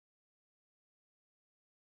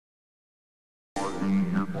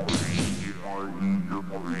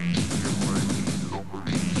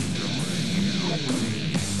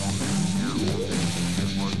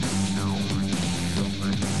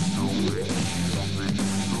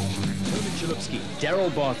Shilupski, Daryl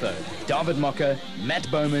Bartho, David Mocker, Matt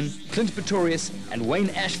Bowman, Clint Pretorius and Wayne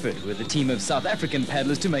Ashford were the team of South African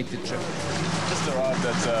paddlers to make the trip. Just arrived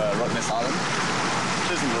at Rottnest Island.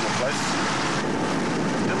 Pleasant little place.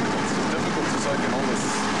 Difficult to soak in all this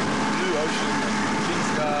blue ocean and clean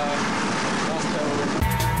sky, nice paddle.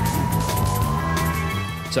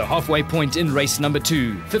 So halfway point in race number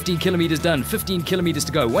 2. 15 kilometers done, 15 kilometers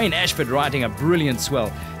to go. Wayne Ashford riding a brilliant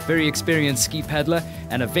swell. Very experienced ski paddler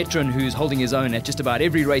and a veteran who's holding his own at just about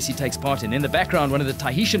every race he takes part in. In the background, one of the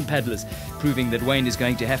Tahitian paddlers, proving that Wayne is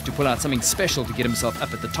going to have to pull out something special to get himself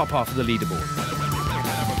up at the top half of the leaderboard.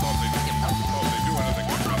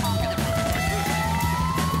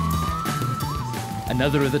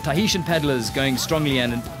 Another of the Tahitian paddlers going strongly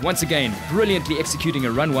and once again brilliantly executing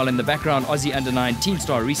a run, while in the background Aussie under-9 team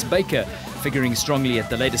star Rhys Baker figuring strongly at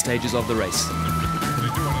the later stages of the race.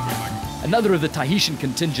 Another of the Tahitian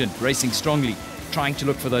contingent racing strongly, trying to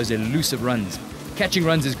look for those elusive runs. Catching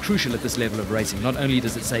runs is crucial at this level of racing. Not only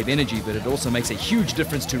does it save energy, but it also makes a huge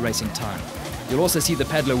difference to racing time. You'll also see the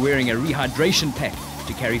paddler wearing a rehydration pack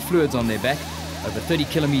to carry fluids on their back. Over 30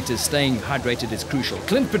 kilometers, staying hydrated is crucial.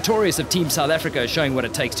 Clint Pretorius of Team South Africa is showing what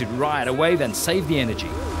it takes to ride a wave and save the energy.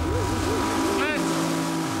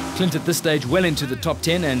 Clint at this stage well into the top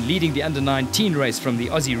 10 and leading the under-19 race from the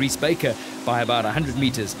Aussie Rhys Baker by about 100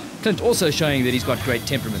 meters. Clint also showing that he's got great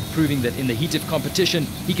temperament, proving that in the heat of competition,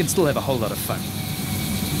 he can still have a whole lot of fun.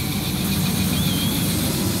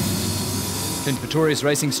 Clint Pretorius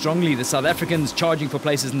racing strongly, the South Africans charging for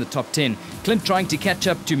places in the top 10. Clint trying to catch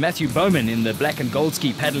up to Matthew Bowman in the black and gold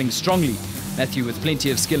ski, paddling strongly. Matthew with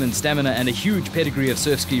plenty of skill and stamina and a huge pedigree of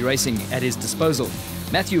surf ski racing at his disposal.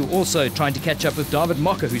 Matthew also trying to catch up with David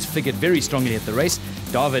Mocker, who's figured very strongly at the race.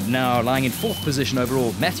 David now lying in 4th position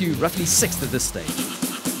overall. Matthew roughly 6th at this stage.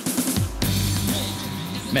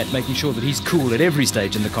 Matt making sure that he's cool at every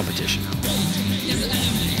stage in the competition.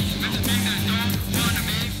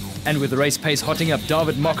 And with the race pace hotting up,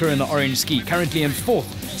 David Mocker in the orange ski, currently in 4th,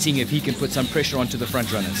 seeing if he can put some pressure onto the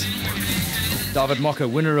front runners. David Mocker,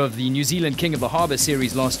 winner of the New Zealand King of the Harbour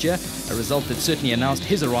series last year, a result that certainly announced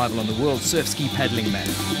his arrival on the world surf ski paddling map.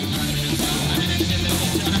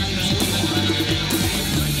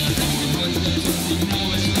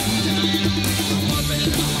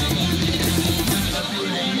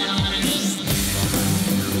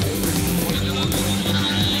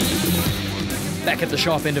 Back at the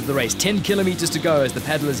sharp end of the race, 10 kilometers to go as the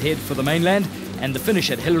paddlers head for the mainland and the finish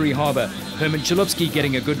at Hillary Harbour. Herman Shilupski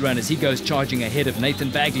getting a good run as he goes charging ahead of Nathan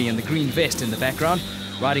Bagley in the green vest in the background.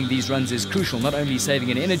 Riding these runs is crucial, not only saving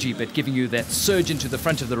in energy but giving you that surge into the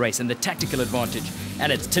front of the race and the tactical advantage.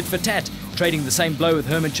 And it's tit for tat, trading the same blow with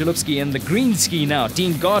Herman Shilupski and the green ski now,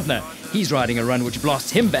 Dean Gardner. He's riding a run which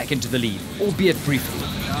blasts him back into the lead, albeit briefly.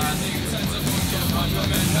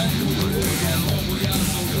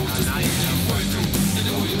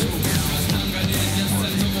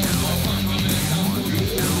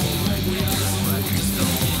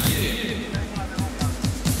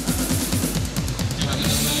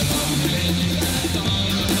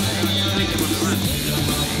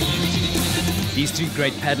 These two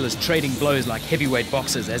great paddlers trading blows like heavyweight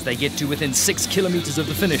boxers as they get to within 6 kilometers of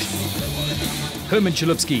the finish. Herman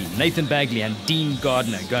Shilupski, Nathan Bagley and Dean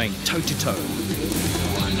Gardner going toe-to-toe.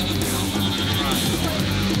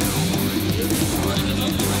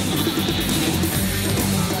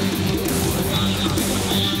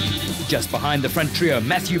 Just behind the front trio,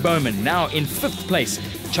 Matthew Bowman now in 5th place,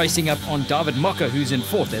 chasing up on David Mocker, who's in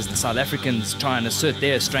 4th as the South Africans try and assert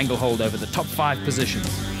their stranglehold over the top 5 positions.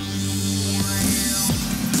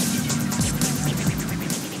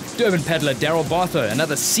 Durban paddler Daryl Bartho,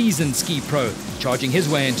 another seasoned ski pro, charging his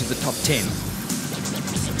way into the top 10.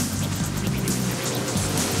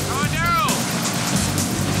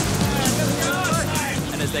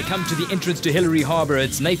 And as they come to the entrance to Hillary Harbour,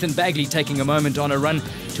 it's Nathan Bagley taking a moment on a run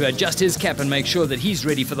to adjust his cap and make sure that he's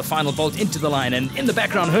ready for the final bolt into the line. And in the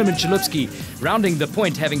background, Herman Shilupski rounding the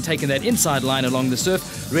point, having taken that inside line along the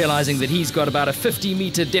surf, realizing that he's got about a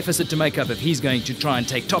 50-meter deficit to make up if he's going to try and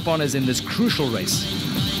take top honours in this crucial race.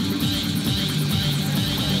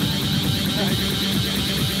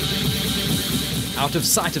 Out of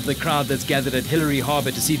sight of the crowd that's gathered at Hillary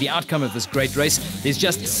Harbour to see the outcome of this great race, there's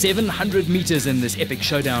just 700 meters in this epic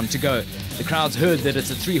showdown to go. The crowd's heard that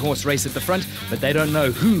it's a 3-horse race at the front, but they don't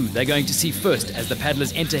know who they're going to see first as the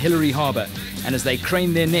paddlers enter Hillary Harbour. And as they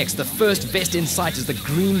crane their necks, the first vest in sight is the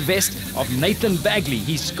green vest of Nathan Bagley.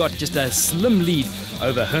 He's got just a slim lead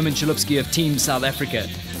over Herman Shilupski of Team South Africa.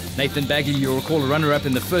 Nathan Bagley, you'll recall, a runner-up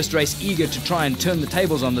in the first race, eager to try and turn the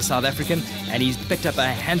tables on the South African, and he's picked up a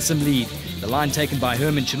handsome lead. The line taken by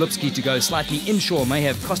Herman Chalupsky to go slightly inshore may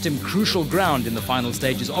have cost him crucial ground in the final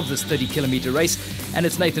stages of this 30-kilometer race, and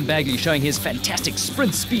it's Nathan Bagley showing his fantastic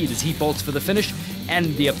sprint speed as he bolts for the finish, and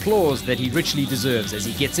the applause that he richly deserves as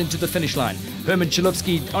he gets into the finish line. Herman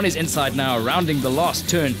Chalupsky on his inside now, rounding the last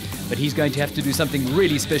turn, but he's going to have to do something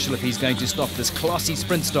really special if he's going to stop this classy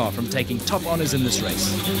sprint star from taking top honours in this race.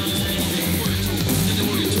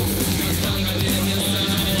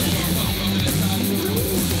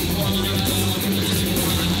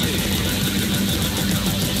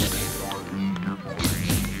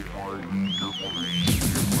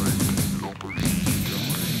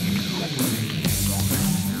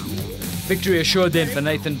 Victory assured then for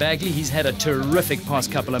Nathan Bagley. He's had a terrific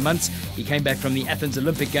past couple of months. He came back from the Athens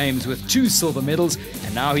Olympic Games with 2 silver medals,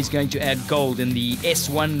 and now he's going to add gold in the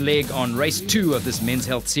S1 leg on race 2 of this Men's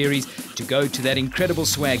Health Series to go to that incredible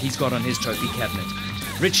swag he's got on his trophy cabinet.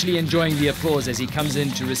 Richly enjoying the applause as he comes in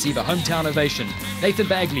to receive a hometown ovation. Nathan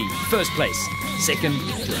Bagley, first place. Second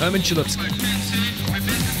to Herman Chalupsky.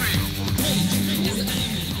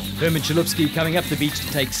 Herman Chalupsky coming up the beach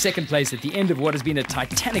to take second place at the end of what has been a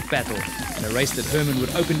titanic battle in a race that Herman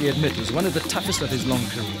would openly admit was one of the toughest of his long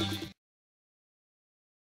career.